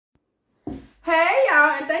Hey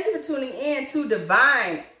y'all, and thank you for tuning in to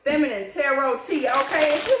Divine Feminine Tarottea.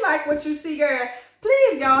 Okay, if you like what you see, girl,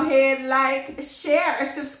 please go ahead, like, share, and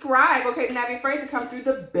subscribe. Okay, do not be afraid to come through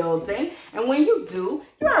the building. And when you do,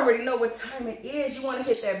 you already know what time it is. You want to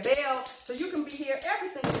hit that bell so you can be here every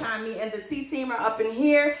single time me and the T team are up in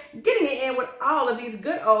here, getting it in with all of these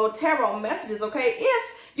good old tarot messages. Okay,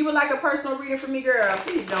 if you would like a personal reading from me, girl,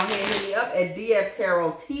 please go ahead and hit me up at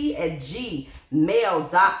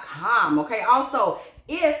dftarottea@gmail.com. Okay, also,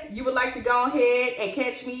 if you would like to go ahead and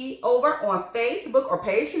catch me over on Facebook or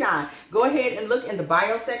Patreon, go ahead and look in the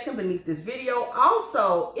bio section beneath this video.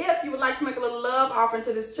 Also, if you would like to make a little love offering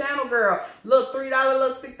to this channel, girl, little $3,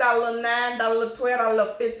 little $6, little $9, little $12,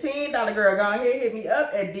 little $15, girl, go ahead, hit me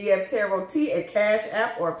up at dftarottea at Cash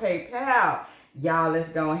App or PayPal. Y'all, let's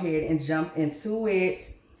go ahead and jump into it.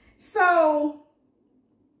 So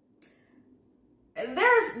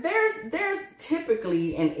there's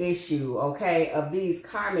typically an issue, okay, of these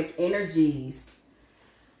karmic energies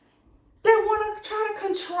that want to try to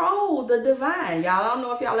control the divine. Y'all, I don't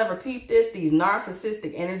know if y'all ever peeped this, these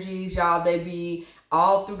narcissistic energies, y'all, they be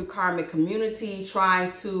all through the karmic community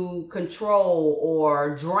trying to control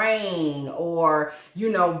or drain or,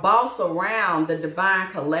 you know, boss around the divine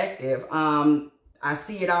collective. I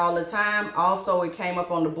see it all the time. Also, it came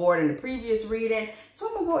up on the board in the previous reading. So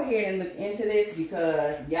I'm going to go ahead and look into this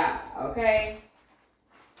because, yeah, okay?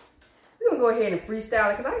 We're going to go ahead and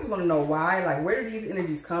freestyle it because I just want to know why. Like, where do these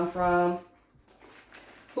energies come from?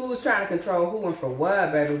 Who's trying to control who and for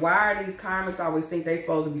what, baby? Why are these karmics always think they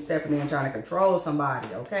supposed to be stepping in trying to control somebody,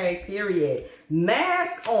 okay? Period.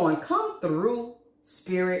 Mask on. Come through,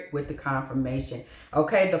 Spirit, with the confirmation.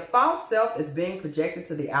 Okay, the false self is being projected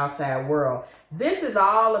to the outside world. This is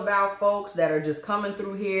all about folks that are just coming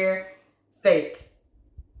through here fake.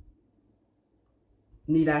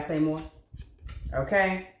 Need I say more?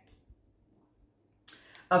 Okay.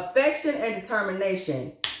 Affection and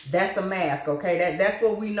determination. That's a mask, okay? That's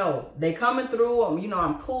what we know. They coming through. You know,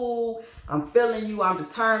 I'm cool. I'm feeling you. I'm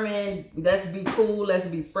determined. Let's be cool. Let's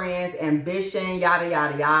be friends. Ambition, yada,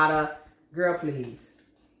 yada, yada. Girl, please.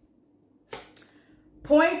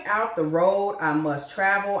 Point out the road I must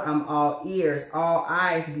travel. I'm all ears, all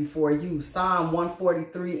eyes before you. Psalm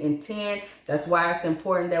 143:10. That's why it's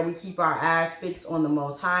important that we keep our eyes fixed on the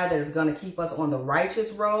Most High. That is going to keep us on the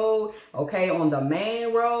righteous road, okay, on the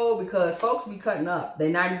main road, because folks be cutting up. They're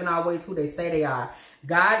not even always who they say they are.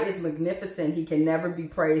 God is magnificent. He can never be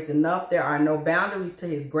praised enough. There are no boundaries to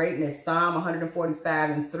his greatness. Psalm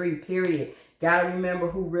 145:3, period. Got to remember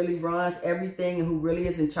who really runs everything and who really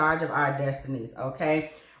is in charge of our destinies,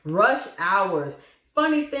 okay? Rush hours.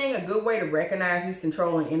 Funny thing, a good way to recognize these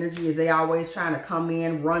controlling energy is they always trying to come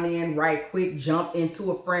in, run in right quick, jump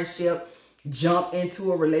into a friendship, jump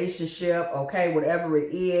into a relationship, okay? Whatever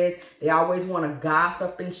it is. They always want to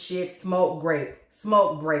gossip and shit, smoke break,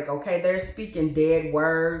 okay? They're speaking dead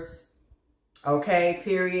words, okay?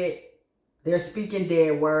 Period. They're speaking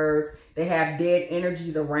dead words. They have dead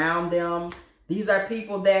energies around them. These are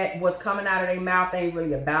people that what's coming out of their mouth ain't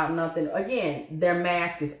really about nothing. Again, their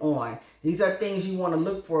mask is on. These are things you want to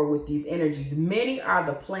look for with these energies. Many are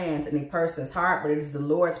the plans in a person's heart, but it is the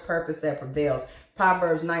Lord's purpose that prevails.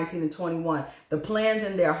 Proverbs 19:21. The plans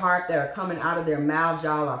in their heart that are coming out of their mouths,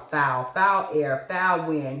 y'all, are foul. Foul air, foul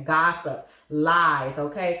wind, gossip, lies,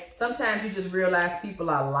 okay? Sometimes you just realize people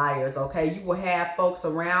are liars, okay? You will have folks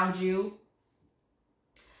around you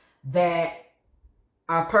that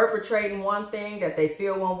are perpetrating one thing that they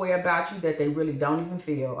feel one way about you that they really don't even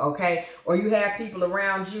feel, okay? Or you have people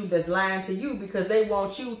around you that's lying to you because they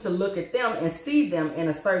want you to look at them and see them in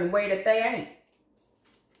a certain way that they ain't.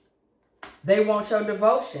 They want your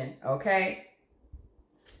devotion, okay?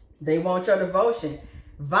 They want your devotion.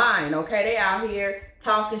 Vine, okay? They out here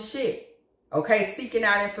talking shit, okay? Seeking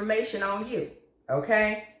out information on you,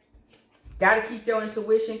 okay? Got to keep your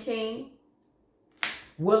intuition keen.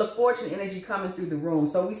 Wheel of Fortune energy coming through the room.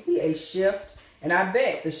 So we see a shift. And I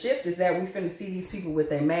bet the shift is that we finna see these people with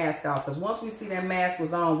their mask off. Because once we see that mask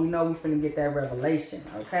was on, we know we finna get that revelation.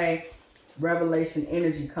 Okay? Revelation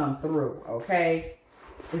energy come through. Okay?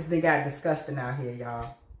 This thing got disgusting out here,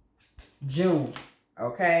 y'all. June.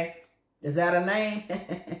 Okay? Is that a name?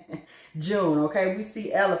 June. Okay? We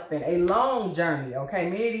see Elephant. A long journey. Okay?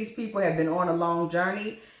 Many of these people have been on a long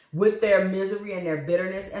journey with their misery and their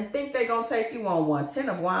bitterness and think they're going to take you on one. 10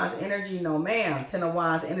 of Wands energy, no ma'am. 10 of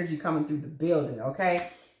Wands energy coming through the building, okay?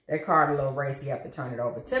 That card a little racy, you have to turn it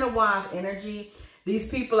over. 10 of Wands energy, these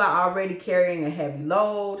people are already carrying a heavy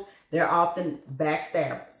load. They're often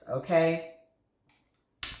backstabbers, okay?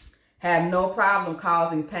 Have no problem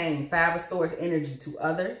causing pain. 5 of Swords energy to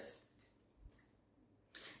others.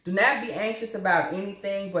 Do not be anxious about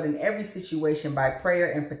anything, but in every situation by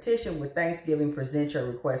prayer and petition with thanksgiving, present your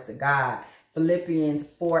request to God. Philippians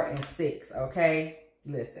 4 and 6, okay?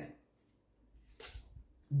 Listen.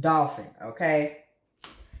 Dolphin, okay?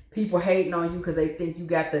 People hating on you because they think you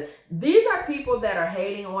got the... These are people that are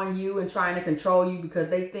hating on you and trying to control you because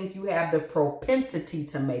they think you have the propensity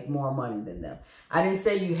to make more money than them. I didn't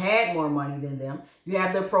say you had more money than them. You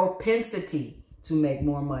have the propensity to make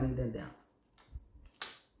more money than them.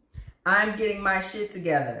 I'm getting my shit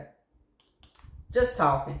together. Just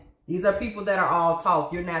talking. These are people that are all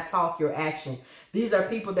talk. You're not talk, you're action. These are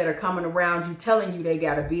people that are coming around you telling you they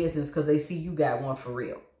got a business because they see you got one for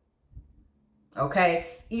real. Okay?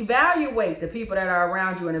 Evaluate the people that are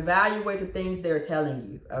around you and evaluate the things they're telling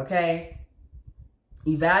you. Okay?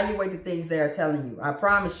 Evaluate the things they're telling you. I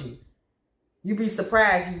promise you. You'd be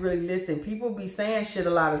surprised you really listen. People be saying shit a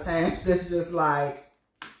lot of times that's just like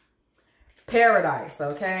paradise,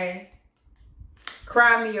 okay?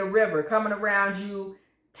 Cry me a river, coming around you,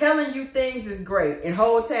 telling you things is great. And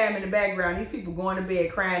whole time in the background, these people going to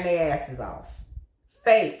bed crying their asses off.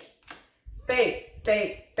 Fake. Fake,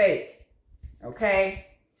 fake, fake. Okay?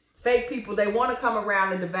 Fake people, they want to come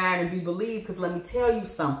around the divine and be believed because let me tell you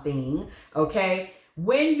something, okay?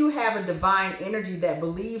 When you have a divine energy that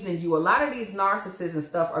believes in you, a lot of these narcissists and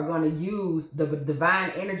stuff are going to use the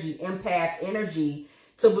divine energy, empath energy,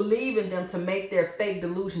 to believe in them to make their fake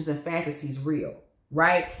delusions and fantasies real,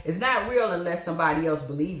 right? It's not real unless somebody else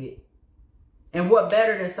believe it. And what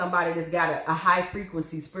better than somebody that's got a high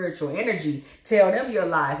frequency spiritual energy? Tell them your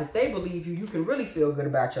lies. If they believe you, you can really feel good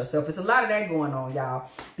about yourself. It's a lot of that going on, y'all.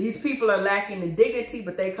 These people are lacking in dignity,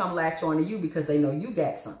 but they come latch on to you because they know you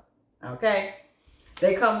got something, okay?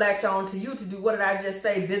 They come latch on to you to do, what did I just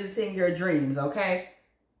say? Visiting your dreams, okay?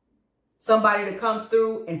 Somebody to come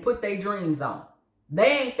through and put their dreams on.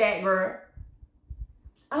 They ain't that girl.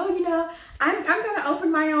 Oh, you know, I'm going to open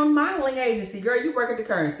my own modeling agency. Girl, you work at the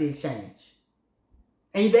currency exchange.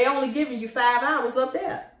 And they only giving you 5 hours up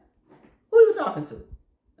there. Who you talking to?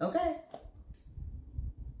 Okay?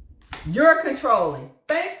 You're controlling.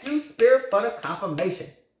 Thank you, Spirit, for the confirmation.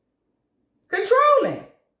 Controlling.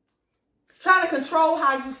 Trying to control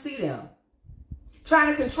how you see them.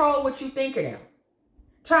 Trying to control what you think of them.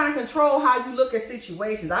 Trying to control how you look at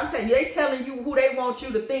situations. I'm telling you, they telling you who they want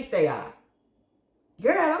you to think they are.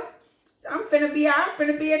 Girl, I'm finna be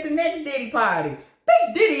at the next Diddy party.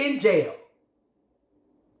 Bitch, Diddy in jail.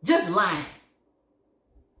 Just lying.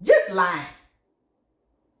 Just lying.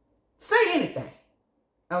 Say anything.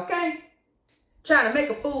 Okay? Trying to make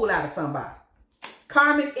a fool out of somebody.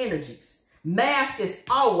 Karmic energies. Mask is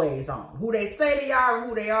always on. Who they say they are and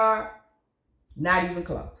who they are, not even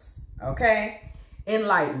close. Okay?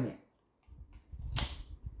 Enlightenment.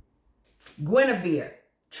 Guinevere.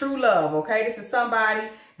 True love. Okay? This is somebody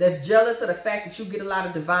that's jealous of the fact that you get a lot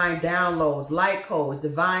of divine downloads, light codes,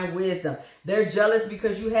 divine wisdom. They're jealous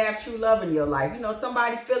because you have true love in your life. You know,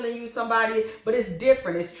 somebody feeling you, somebody, but it's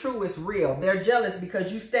different. It's true. It's real. They're jealous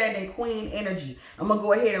because you stand in queen energy. I'm going to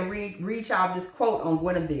go ahead and reach out this quote on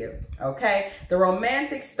Guinevere. Okay? The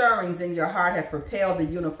romantic stirrings in your heart have propelled the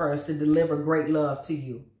universe to deliver great love to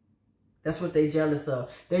you. That's what they're jealous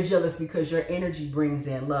of. They're jealous because your energy brings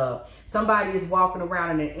in love. Somebody is walking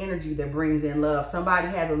around in an energy that brings in love. Somebody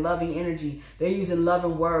has a loving energy. They're using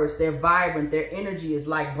loving words. They're vibrant. Their energy is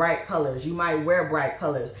like bright colors. You might wear bright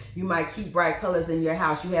colors. You might keep bright colors in your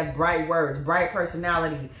house. You have bright words, bright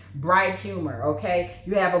personality, bright humor, okay?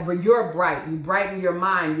 You're bright. You brighten your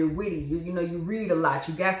mind. You're witty. You know, you read a lot.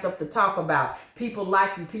 You got stuff to talk about. People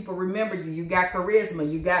like you. People remember you. You got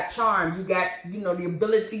charisma. You got charm. You got, you know, the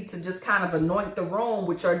ability to just kind of anoint the room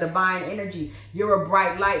with your divine energy. You're a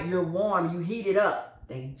bright light. You're warm. You heat it up.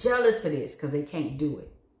 They jealous of this because they can't do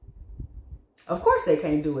it. Of course they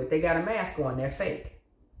can't do it. They got a mask on. They're fake.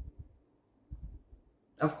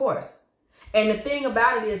 Of course. And the thing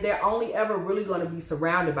about it is they're only ever really going to be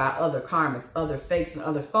surrounded by other karmics, other fakes, and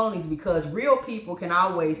other phonies because real people can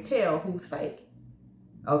always tell who's fake.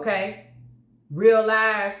 Okay? Real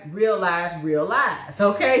lies, real lies, real lies.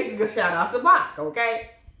 Okay? Shout out to Bach. Okay?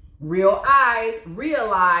 Real eyes, real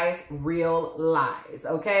lies, real lies.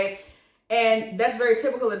 Okay? And that's very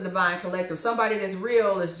typical in the divine collective. Somebody that's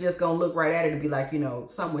real is just going to look right at it and be like, you know,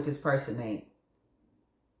 something with this person ain't.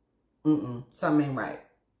 Something ain't right.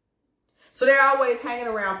 So they're always hanging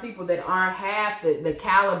around people that aren't half the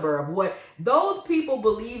caliber of what those people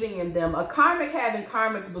believing in them. A karmic having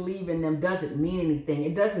karmics believe in them doesn't mean anything.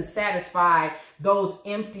 It doesn't satisfy those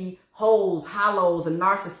empty holes, hollows, and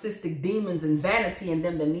narcissistic demons and vanity in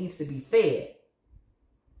them that needs to be fed.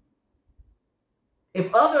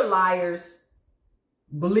 If other liars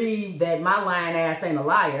believe that my lying ass ain't a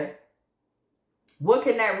liar, what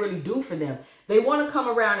can that really do for them? They want to come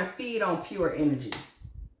around and feed on pure energy.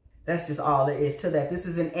 That's just all there is to that. This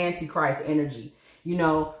is an antichrist energy. You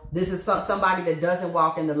know, this is somebody that doesn't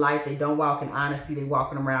walk in the light. They don't walk in honesty. They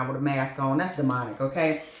walking around with a mask on. That's demonic,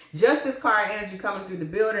 okay? Justice card energy coming through the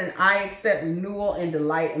building. I accept renewal and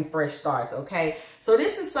delight and fresh starts, okay? So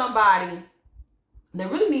this is somebody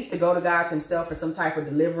that really needs to go to God themselves for some type of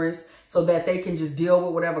deliverance so that they can just deal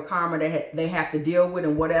with whatever karma they have to deal with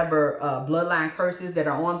and whatever bloodline curses that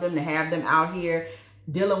are on them to have them out here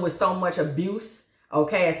dealing with so much abuse.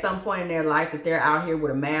 Okay, at some point in their life that they're out here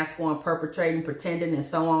with a mask on, perpetrating, pretending, and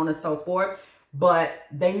so on and so forth. But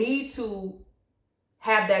they need to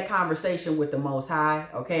have that conversation with the Most High,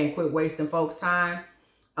 okay, and quit wasting folks' time.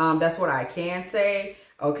 That's what I can say.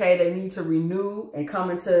 Okay, they need to renew and come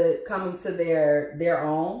into their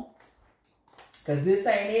own. Because this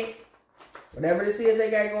ain't it. Whatever this is they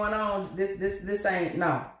got going on, this ain't,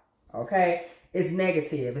 no. Okay, it's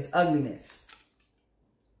negative, it's ugliness.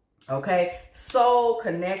 Okay, soul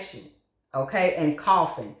connection, okay, and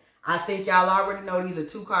coffin. I think y'all already know these are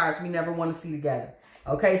two cards we never want to see together.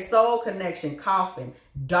 Okay, soul connection, coffin,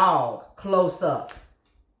 dog, close up.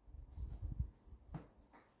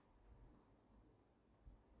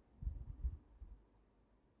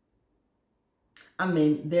 I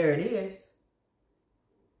mean, there it is.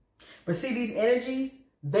 But see, these energies,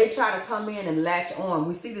 they try to come in and latch on.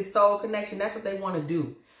 We see the soul connection. That's what they want to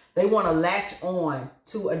do. They want to latch on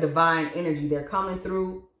to a divine energy. They're coming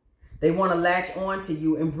through. They want to latch on to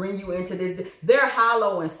you and bring you into this. They're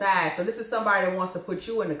hollow inside. So this is somebody that wants to put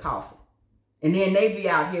you in the coffin. And then they be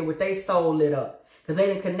out here with their soul lit up. Because they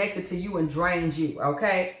didn't connect it to you and drained you.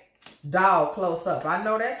 Okay? Dog, close up. I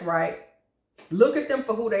know that's right. Look at them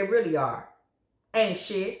for who they really are. Ain't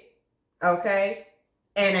shit. Okay?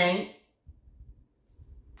 And ain't.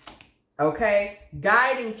 Okay?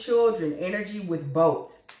 Guiding children. Energy with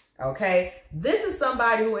boat. Okay, this is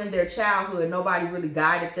somebody who in their childhood, nobody really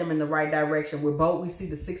guided them in the right direction. With both, we see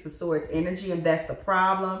the Six of Swords energy, and that's the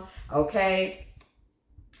problem. Okay,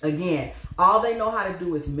 again, all they know how to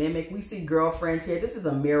do is mimic. We see girlfriends here. This is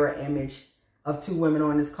a mirror image of two women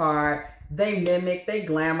on this card. They mimic, they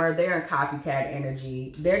glamour, they're in copycat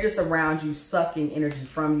energy. They're just around you, sucking energy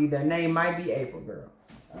from you. Their name might be April, girl.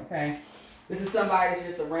 Okay, this is somebody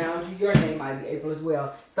that's just around you. Your name might be April as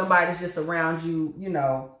well. Somebody that's just around you, you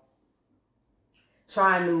know,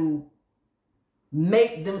 trying to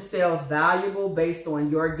make themselves valuable based on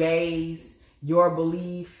your gaze, your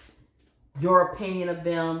belief, your opinion of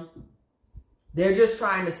them. They're just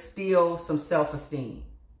trying to steal some self-esteem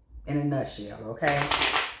in a nutshell, okay?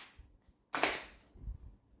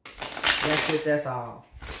 That's it, that's all.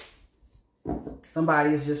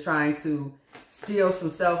 Somebody is just trying to steal some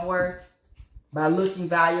self-worth by looking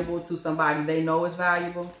valuable to somebody they know is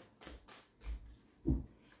valuable,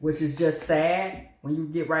 which is just sad. When you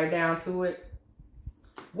get right down to it.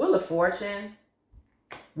 Wheel of Fortune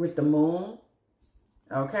with the moon.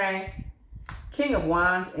 Okay. King of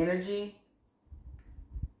Wands energy.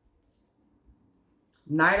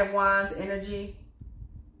 Knight of Wands energy.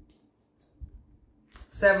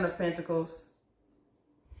 Seven of Pentacles.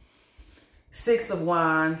 Six of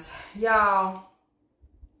Wands. Y'all,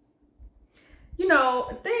 you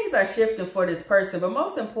know, things are shifting for this person, but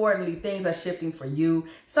most importantly, things are shifting for you.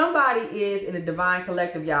 Somebody is in a divine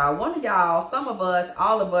collective, y'all. One of y'all, some of us,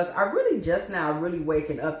 all of us are really just now really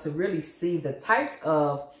waking up to really see the types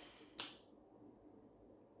of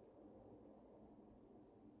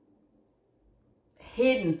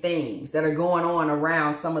hidden things that are going on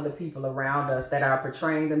around some of the people around us that are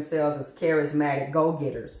portraying themselves as charismatic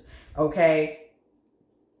go-getters. Okay?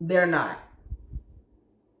 They're not.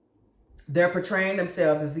 They're portraying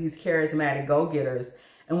themselves as these charismatic go-getters.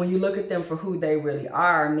 And when you look at them for who they really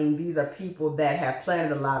are, I mean, these are people that have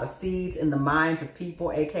planted a lot of seeds in the minds of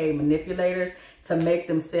people, aka manipulators, to make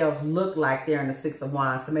themselves look like they're in the Six of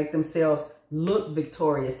Wands, to make themselves look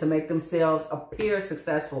victorious, to make themselves appear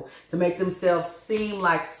successful, to make themselves seem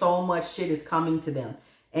like so much shit is coming to them.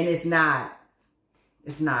 And it's not.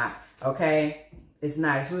 It's not, okay? It's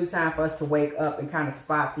not. It's really time for us to wake up and kind of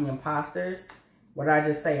spot the imposters. What I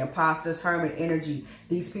just say, imposters, hermit energy.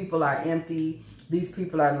 These people are empty. These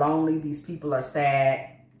people are lonely. These people are sad.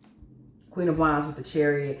 Queen of Wands with the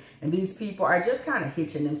Chariot. And these people are just kind of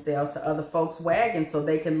hitching themselves to other folks' wagons so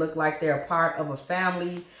they can look like they're a part of a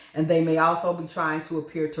family. And they may also be trying to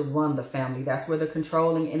appear to run the family. That's where the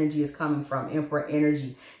controlling energy is coming from, Emperor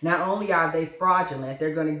energy. Not only are they fraudulent,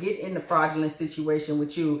 they're going to get in the fraudulent situation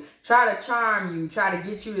with you, try to charm you, try to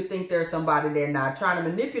get you to think they're somebody they're not, trying to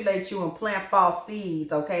manipulate you and plant false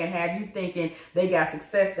seeds, okay, and have you thinking they got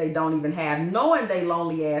success they don't even have, knowing they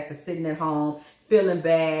lonely ass is sitting at home, feeling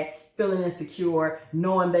bad, feeling insecure,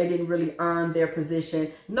 knowing they didn't really earn their position,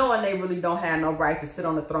 knowing they really don't have no right to sit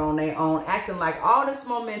on the throne they own, acting like all this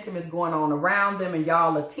momentum is going on around them and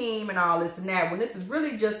y'all a team and all this and that, when this is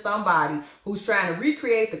really just somebody who's trying to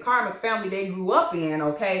recreate the karmic family they grew up in,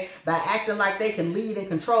 okay, by acting like they can lead and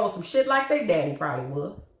control some shit like their daddy probably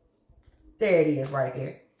was. There it is right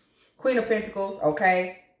there. Queen of Pentacles,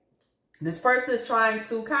 okay. This person is trying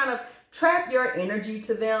to kind of trap your energy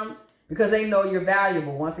to them, because they know you're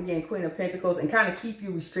valuable. Once again, Queen of Pentacles, and kind of keep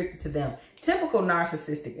you restricted to them. Typical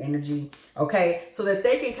narcissistic energy, okay? So that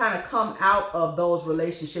they can kind of come out of those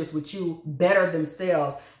relationships with you better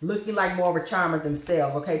themselves, looking like more of a charmer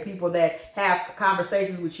themselves, okay? People that have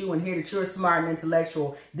conversations with you and hear that you're smart and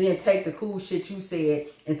intellectual, then take the cool shit you said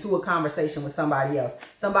into a conversation with somebody else.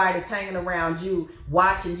 Somebody that's hanging around you,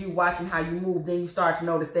 watching how you move, then you start to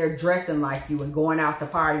notice they're dressing like you and going out to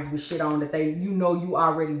parties with shit on that you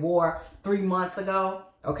already wore 3 months ago.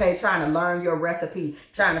 Okay, trying to learn your recipe,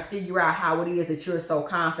 trying to figure out how it is that you're so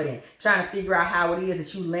confident, trying to figure out how it is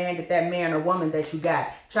that you landed that man or woman that you got,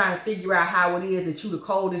 trying to figure out how it is that you the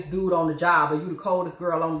coldest dude on the job or you the coldest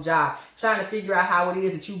girl on the job, trying to figure out how it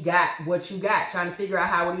is that you got what you got, trying to figure out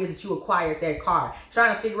how it is that you acquired that car,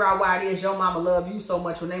 trying to figure out why it is your mama love you so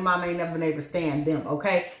much when they mama ain't never been able to stand them,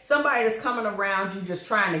 okay? Somebody that's coming around you just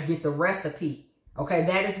trying to get the recipe. Okay,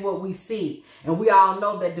 that is what we see. And we all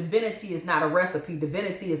know that divinity is not a recipe.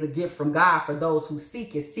 Divinity is a gift from God for those who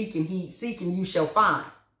seek it. Seeking you shall find.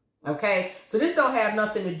 Okay, so this don't have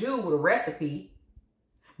nothing to do with a recipe.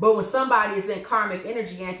 But when somebody is in karmic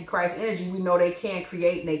energy, antichrist energy, we know they can't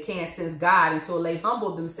create and they can't sense God until they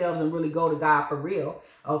humble themselves and really go to God for real.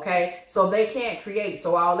 Okay, so they can't create.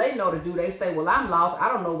 So all they know to do, they say, well, I'm lost. I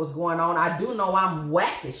don't know what's going on. I do know I'm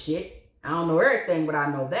whack as shit. I don't know everything, but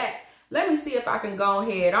I know that. Let me see if I can go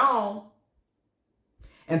ahead on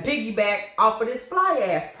and piggyback off of this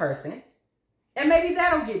fly-ass person. And maybe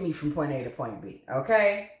that'll get me from point A to point B,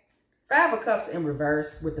 okay? 5 of Cups in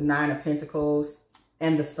reverse with the 9 of Pentacles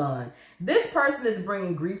and the Sun. This person is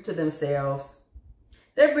bringing grief to themselves.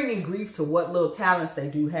 They're bringing grief to what little talents they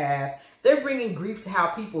do have. They're bringing grief to how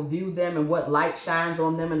people view them and what light shines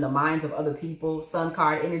on them in the minds of other people. Sun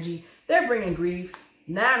card energy. They're bringing grief.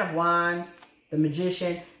 9 of Wands, the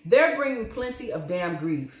Magician. They're bringing plenty of damn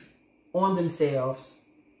grief on themselves.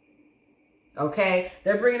 Okay?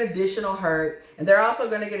 They're bringing additional hurt. And they're also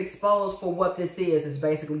going to get exposed for what this is. It's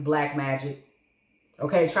basically black magic.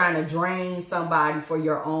 Okay? Trying to drain somebody for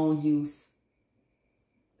your own use.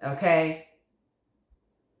 Okay?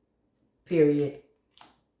 Period.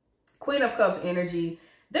 Queen of Cups energy.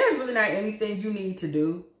 There's really not anything you need to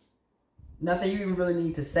do. Nothing you even really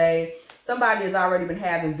need to say. Somebody has already been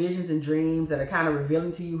having visions and dreams that are kind of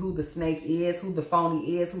revealing to you who the snake is, who the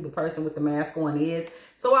phony is, who the person with the mask on is.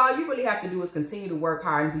 So all you really have to do is continue to work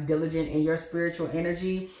hard and be diligent in your spiritual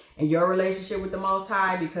energy and your relationship with the Most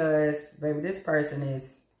High, because, baby, this person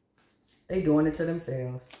is, they doing it to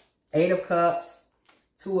themselves. 8 of Cups,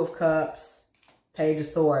 2 of Cups, Page of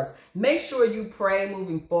Swords. Make sure you pray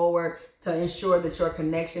moving forward to ensure that your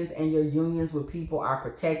connections and your unions with people are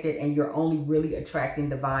protected and you're only really attracting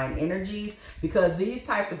divine energies, because these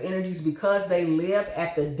types of energies, because they live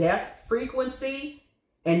at the death frequency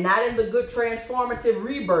and not in the good transformative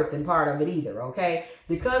rebirthing part of it either, okay?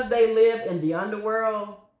 Because they live in the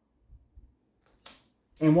underworld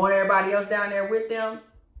and want everybody else down there with them,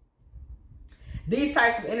 these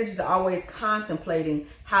types of energies are always contemplating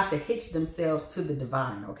how to hitch themselves to the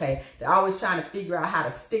divine, okay? They're always trying to figure out how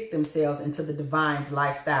to stick themselves into the divine's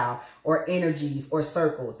lifestyle or energies or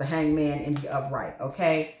circles, the hangman and the upright,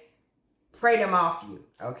 okay? Pray them off you,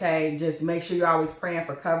 okay? Just make sure you're always praying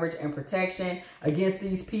for coverage and protection against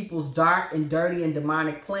these people's dark and dirty and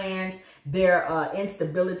demonic plans, their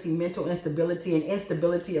instability, mental instability, and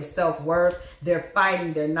instability of self-worth, their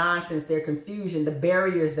fighting, their nonsense, their confusion, the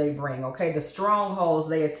barriers they bring, okay? The strongholds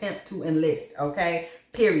they attempt to enlist, okay?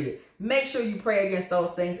 Period. Make sure you pray against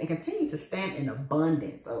those things and continue to stand in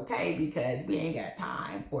abundance, okay? Because we ain't got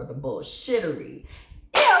time for the bullshittery.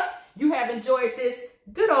 If you have enjoyed this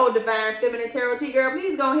good old divine feminine tarot tea, girl,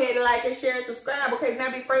 please go ahead and like and share and subscribe, okay?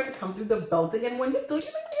 Not be afraid to come through the voting, and when you do, you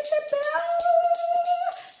can hit the bell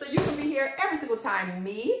so you can be here every single time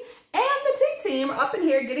me and the TT team are up in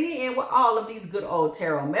here getting you in with all of these good old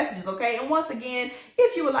tarot messages, okay? And once again,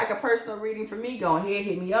 if you would like a personal reading from me, go ahead,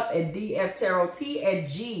 hit me up at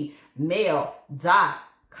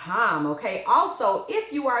dftarottea@gmail.com, okay? Also,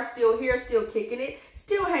 if you are still here, still kicking it,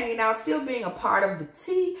 still hanging out, still being a part of the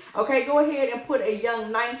tea, okay, go ahead and put a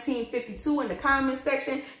young 1952 in the comment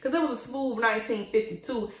section, because it was a smooth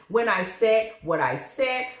 1952 when I said what I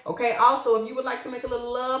said, okay? Also, if you would like to make a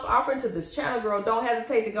little love offering to this channel, girl, don't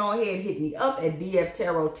hesitate to go ahead and hit me up at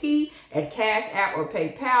dftarottea at Cash App or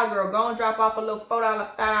PayPal, girl. Go and drop off a little $4,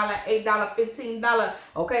 $5, $8, $15,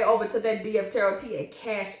 okay, over to that dftarottea at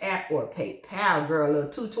Cash App or PayPal, girl. Little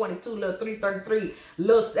 222, little 333,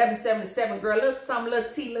 little 777, girl, little something,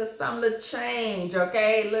 little tea, little something, little change,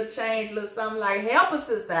 okay? Little change, little something like help a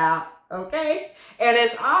sister out, okay? And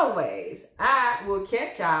as always, I will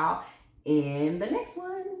catch y'all in the next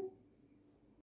one.